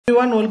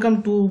Everyone,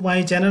 welcome to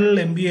my channel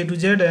MBA to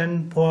Z,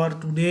 and for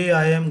today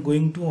I am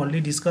going to only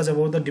discuss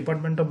about the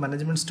Department of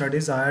Management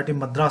Studies IIT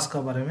Madras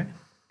का बारे में।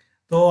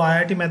 तो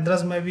IIT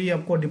Madras में भी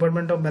आपको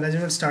department of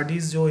management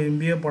studies जो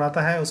MBA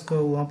पढ़ाता है उसको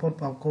वहाँ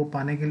पर आपको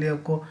पाने के लिए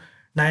आपको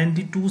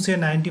 92 से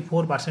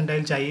 94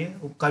 परसेंटाइल चाहिए।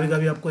 कभी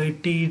कभी आपको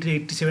 80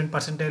 87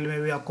 परसेंटाइल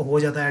में भी आपको हो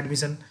जाता है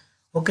admission.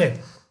 Okay,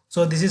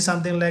 so this is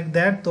something like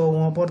that. तो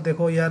वहाँ पर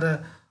देखो यार,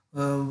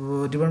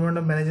 department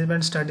of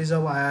management studies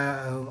of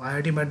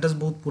IIT Madras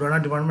बहुत पुराना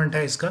डिपार्टमेंट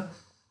है इसका।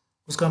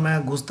 उसका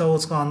मैं घुसता हूँ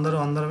उसका अंदर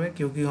अंदर में,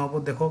 क्योंकि वहाँ पर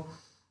देखो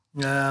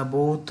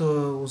बहुत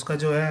उसका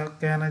जो है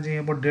क्या ना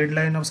चाहिए पर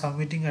deadline of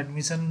submitting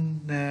admission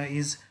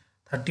is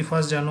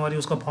 31 जनवरी।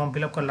 उसका फॉर्म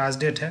फिलअप का लास्ट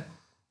डेट है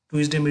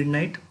ट्यूसडे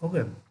मिडनाइट।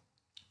 ओके,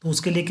 तो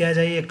उसके लिए क्या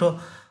चाहिए, एक तो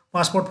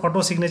passport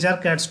photo signature,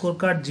 cat score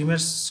card, Gmail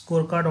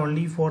score card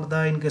only for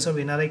the in case of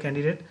NRI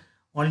candidate.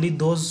 Only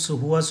those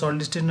who are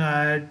shortlisted in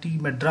IIT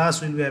Madras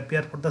will be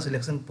appear for the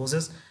selection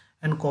process,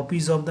 and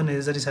copies of the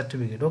necessary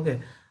certificate. Okay,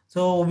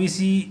 so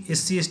OBC,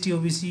 SC, ST,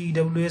 OBC,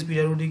 EWS,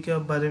 PWD के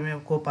बारे में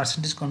आपको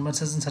percentage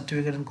conversation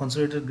certificate and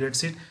consolidated grade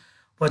sheet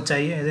पर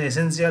चाहिए।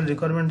 Essential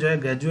requirement जो है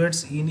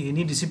graduates in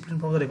any discipline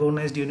from the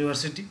recognised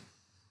university.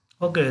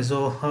 Okay,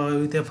 so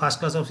with A first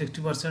class of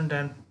 60%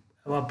 and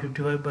about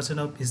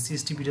 55% of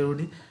SC, ST,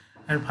 PWD,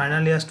 and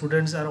final year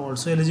students are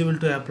also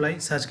eligible to apply.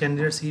 Such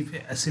candidates, if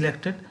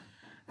selected,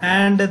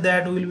 and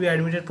that will be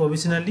admitted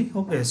provisionally.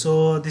 Okay, so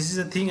this is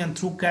a thing, and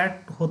through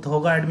CAT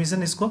होगा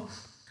admission इसको।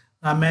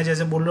 मैं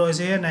जैसे बोल रहा हूँ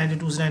वैसे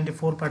 92 से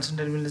 94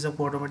 percentile मिलने से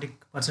ऑटोमेटिक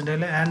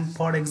परसेंटाइल है। And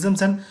for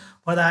एग्जाम्सन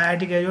for the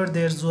IIT graduate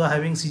there जो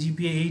हैविंग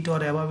CGPA 8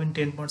 और above in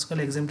 10 points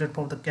का exempted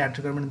from the CAT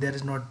requirement, there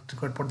is not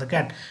required for the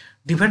CAT.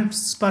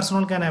 Defense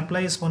personnel can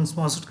apply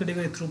sponsored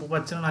category through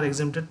proportional are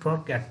exempted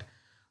for CAT.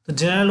 तो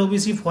general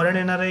OBC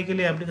foreign NRI के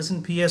लिए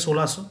application fee है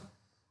 1600,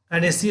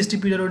 and SC ST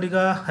PWD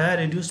का है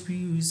reduce fee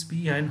is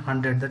fee and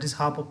 100, that is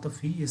half of the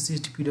fee. SC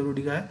ST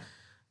PWD का है।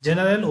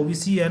 General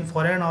OBC and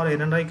foreign और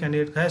NRI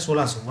candidate का है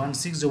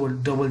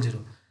 1600।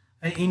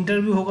 एंड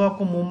इंटरव्यू होगा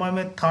आपको मुंबई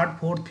में 3rd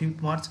 4th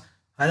 5th मार्च,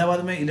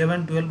 हैदराबाद में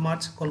 11 12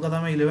 मार्च,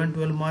 कोलकाता में 11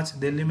 12 मार्च,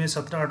 दिल्ली में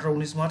 17 18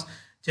 19 मार्च,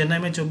 चेन्नई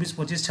में 24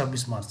 25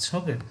 26 मार्च।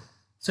 Okay,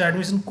 so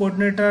admission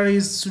coordinator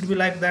is should be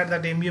like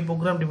that MBA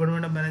programme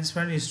department of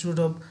management institute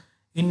of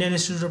Indian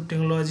institute of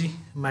technology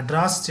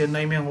Madras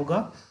Chennai में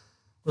होगा।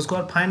 उसके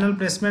बाद फाइनल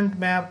प्लेसमेंट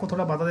मैं आपको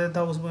थोड़ा बता देता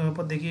हूँ। उसमें यहाँ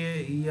पर देखिए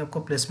ये आपका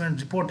प्लेसमेंट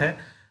रिपोर्ट है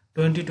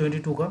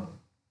 2022 का।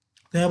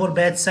 तो यहाँ पर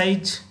बैच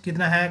साइज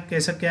कितना है,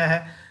 कैसा क्या है,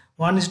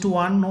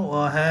 1:1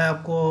 है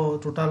आपको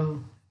टोटल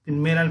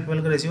मेल एंड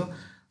फीमेल का रेशियो।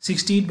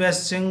 68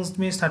 बैच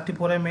में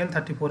 34 है मेल,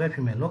 34 है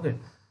फीमेल। ओके,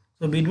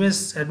 तो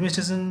बिजनेस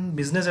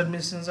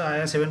एडमिनिस्ट्रेशन से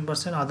आया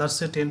 7%, अदर्स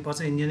से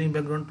 10%, इंजीनियरिंग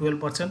बैकग्राउंड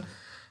 12%,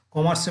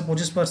 कॉमर्स से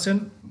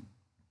 25%,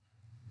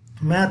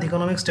 मैथ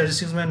इकोनॉमिक्स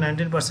स्टैटिस्टिक्स में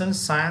 19%,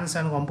 साइंस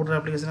एंड कंप्यूटर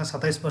एप्लीकेशन है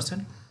 27%,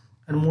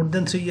 and more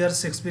than 3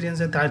 years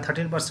experience है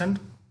 13%,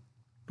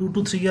 2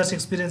 to 3 years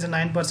एक्सपीरियंस है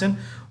 9%,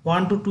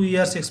 1 to 2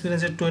 years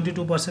एक्सपीरियंस है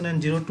 22%,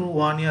 एंड 0 to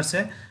 1 years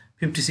है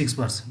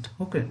 56%।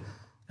 Okay,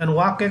 and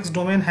work ex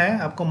domain है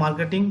आपको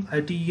marketing,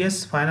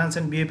 ITES, finance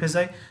and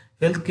BFSI,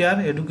 health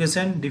care,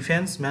 education,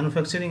 defence,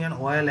 manufacturing and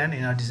oil and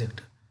energy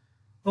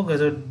sector. Okay,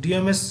 तो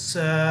DMS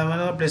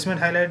मतलब placement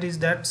highlight is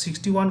that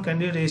 61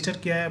 candidate register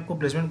किया है आपको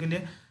placement के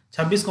लिए,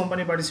 26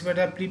 कंपनी पार्टिसिपेट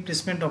है, प्री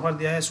प्लेसमेंट ऑफर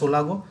दिया है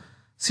 16 को।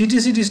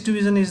 CTC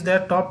distribution is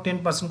that top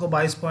 10% को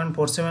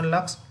 22.47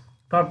 लाख,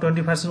 टॉप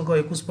 20% को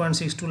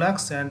 21.62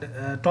 लाख, एंड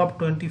टॉप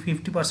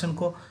 50%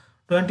 को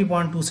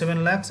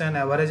 20.27 लाख, एंड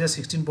एवरेज है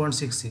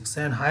 16.66,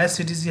 and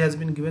highest CTC has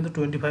been given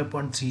to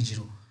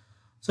 25.30।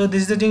 So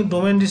this is the thing.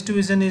 Domain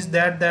distribution is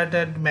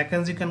that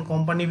McKenzie and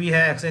company भी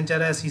है,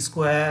 Accenture है,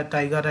 सिस्को है,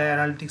 tiger है,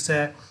 analytics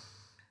है,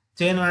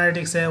 चेन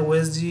एनालिटिक्स है,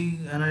 OSG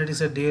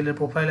एनालिटिक्स है, DL है,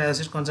 प्रोफाइल है,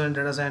 acid consultant,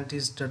 data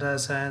scientist, data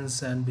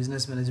science and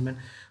business management.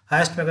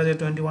 Highest package है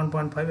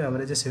 21.5,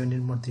 एवरेज है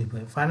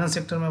 17.35। फाइनेंस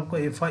सेक्टर में आपको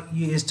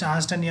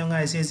Ernst & Young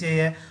है, ICICI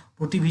है,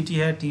 PTVT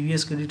है,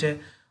 TVS क्रेडिट है।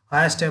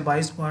 हाईएस्ट है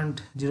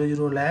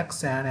 22.00 लाख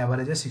एंड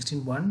एवरेज है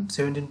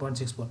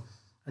 17.64।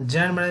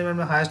 जनरल मैनेजमेंट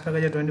में हाईएस्ट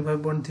पैकेज है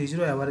 25.30,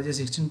 एवरेज है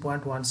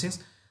 16.16।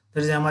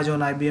 That is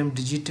Amazon, IBM,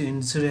 digit,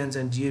 insurance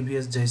and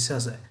GABS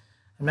जैसा है।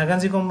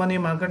 मैकेंजी कंपनी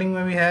मार्केटिंग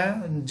में भी है,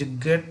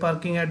 गेट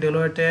पार्किंग है,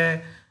 डेलोइट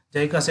है,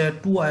 जाइकास है,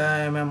 2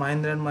 IIM है,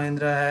 महिंद्रा एंड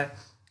महिंद्रा है।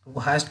 आपको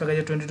हाईएस्ट पैकेज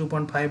है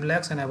 22.5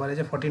 लाख एंड एवरेज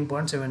है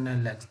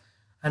 14.79 लाख,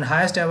 एंड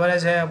हाईएस्ट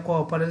एवरेज है आपको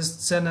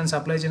ऑपरेशन एंड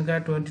सप्लाई चेन का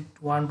है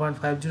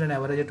 21.50 एंड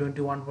एवरेज है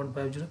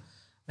 21.50।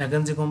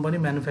 McKenzie company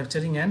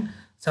manufacturing and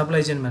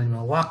supply chain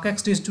management.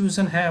 Work ex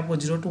distribution है आपको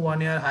 0 to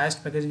 1 year,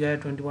 हाईएस्ट पैकेज गया है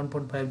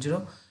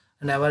 21.50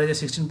 एंड एवरेज है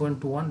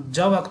 16.21।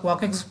 जब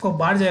वर्कएक्स को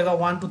बढ़ जाएगा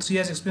 1 to 3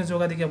 years एक्सपीरियंस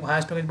होगा, देखिए आपको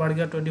हाईएस्ट पैकेज बढ़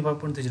गया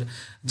 25.30।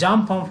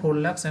 जाम form 4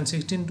 lakh and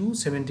 16 to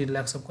 17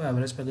 lakh सबको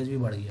एवरेज पैकेज भी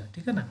बढ़ गया,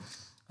 ठीक है ना।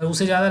 और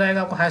उससे ज़्यादा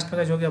रहेगा आपको हाईएस्ट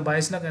पैकेज हो गया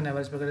 22 लाख एंड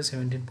एवरेज पैकेज है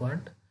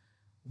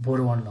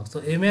 17.41 लाख।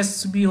 तो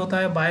MS भी होता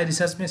है बाय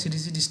रिसर्च में।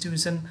 CTC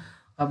डिस्ट्रीब्यूशन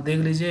आप देख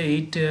लीजिए,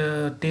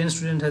 10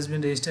 student has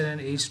been registered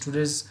and 8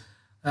 students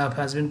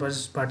has been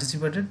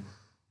participated.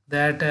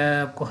 That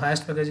आपको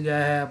हाईएस्ट पैकेज गया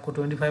है आपको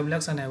 25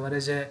 लाख एंड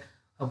एवरेज है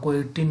आपको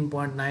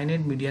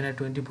 18.98, मीडियन है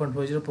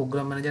 20.40,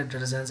 programme manager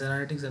data science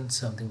analytics and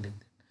something like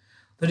that.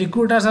 तो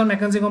रिक्रूटर्स और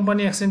McKinsey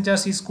company, Accenture,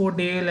 Cisco,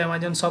 del,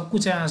 Amazon सब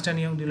कुछ है, अर्नस्ट एंड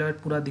यंग, डिलॉयट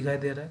पूरा दिखाई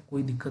दे रहा है,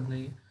 कोई दिक्कत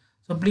नहीं है।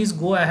 So please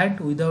go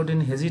ahead without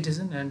any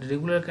hesitation and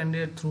regular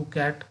candidate through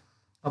cat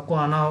आपको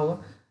आना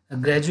होगा।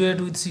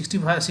 Graduate with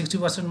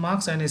 60%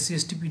 marks and SC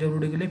ST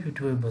PWD के लिए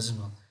 55%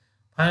 marks.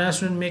 Final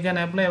student may can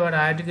apply but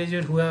IIT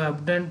graduate who have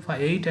obtained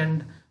 8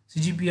 and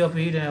CGPA of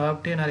 8 and above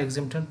 10 are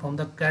exempted from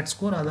the CAT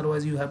score.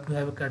 Otherwise you have to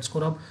have a CAT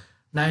score of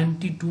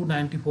 90 to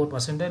 94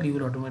 percentile. You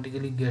will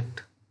automatically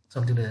get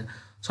something like that.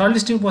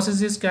 Shortlisting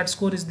process is CAT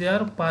score is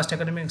there, past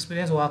academic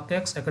experience, work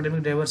ex,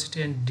 academic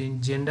diversity and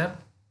gender,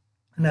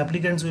 and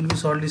applicants will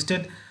be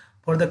shortlisted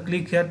for the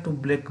click here to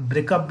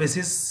breakup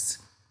basis.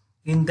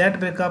 In that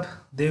breakup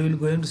they will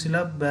going to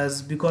syllab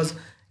as because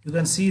you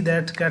can see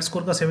that CAT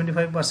score का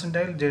 75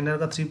 percentile, gender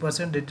का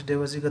 3%,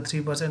 diversity का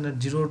 3%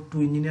 and 0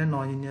 to engineer,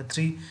 non engineer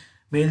 3,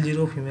 male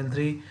 0, female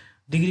 3,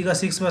 degree का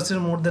 6%,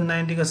 more than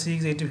 90 का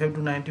 6, 85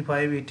 to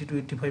 95, 80 to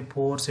 85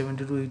 4,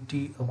 70 to 80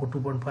 आपको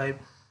 2.5,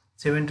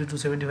 70 to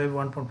 75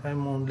 1.5,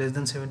 more less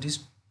than 70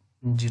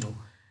 0।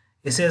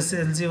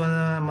 SSLC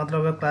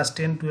मतलब है class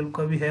 10 12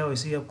 का भी है,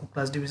 वैसे ही आपको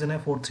क्लास डिवीजन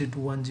है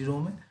 43210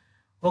 में।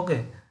 Okay,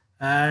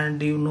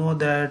 and you know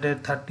that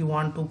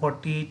 31 to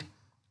 48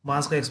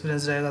 मास का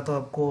एक्सपीरियंस रहेगा तो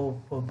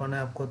आपको मैंने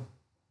आपको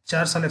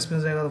 4 साल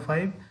एक्सपीरियंस रहेगा तो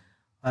 5,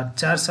 और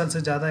 4 साल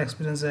से ज़्यादा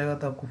एक्सपीरियंस रहेगा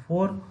तो आपको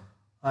 4,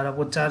 और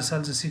आपको 4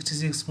 साल से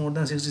 66 more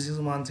than 66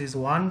 months is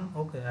 1,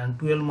 okay, and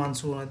 12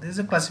 months this is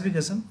a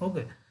classification,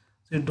 okay,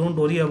 so you don't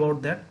worry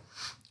about that.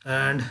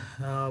 And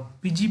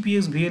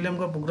PGPS VLM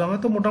का प्रोग्राम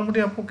है, तो मोटा मोटी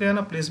आपको क्या है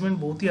ना, प्लेसमेंट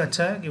बहुत ही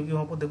अच्छा है, क्योंकि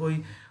वहाँ पर देखो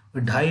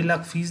 2.5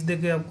 लाख फीस दे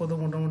के आपको तो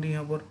मोटा मोटी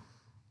यहाँ पर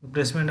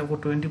प्लेसमेंट आपको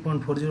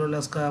 20.40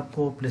 लाख का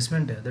आपको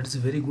प्लेसमेंट है। That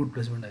is very good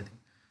placement I think.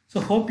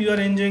 So hope you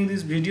are enjoying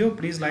this video.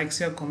 Please like,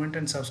 share, comment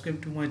and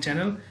subscribe to my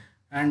channel,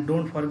 and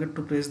don't forget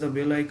to press the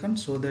bell icon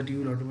so that you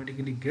will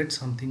automatically get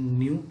something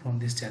new from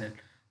this channel.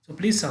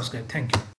 So please subscribe. Thank you.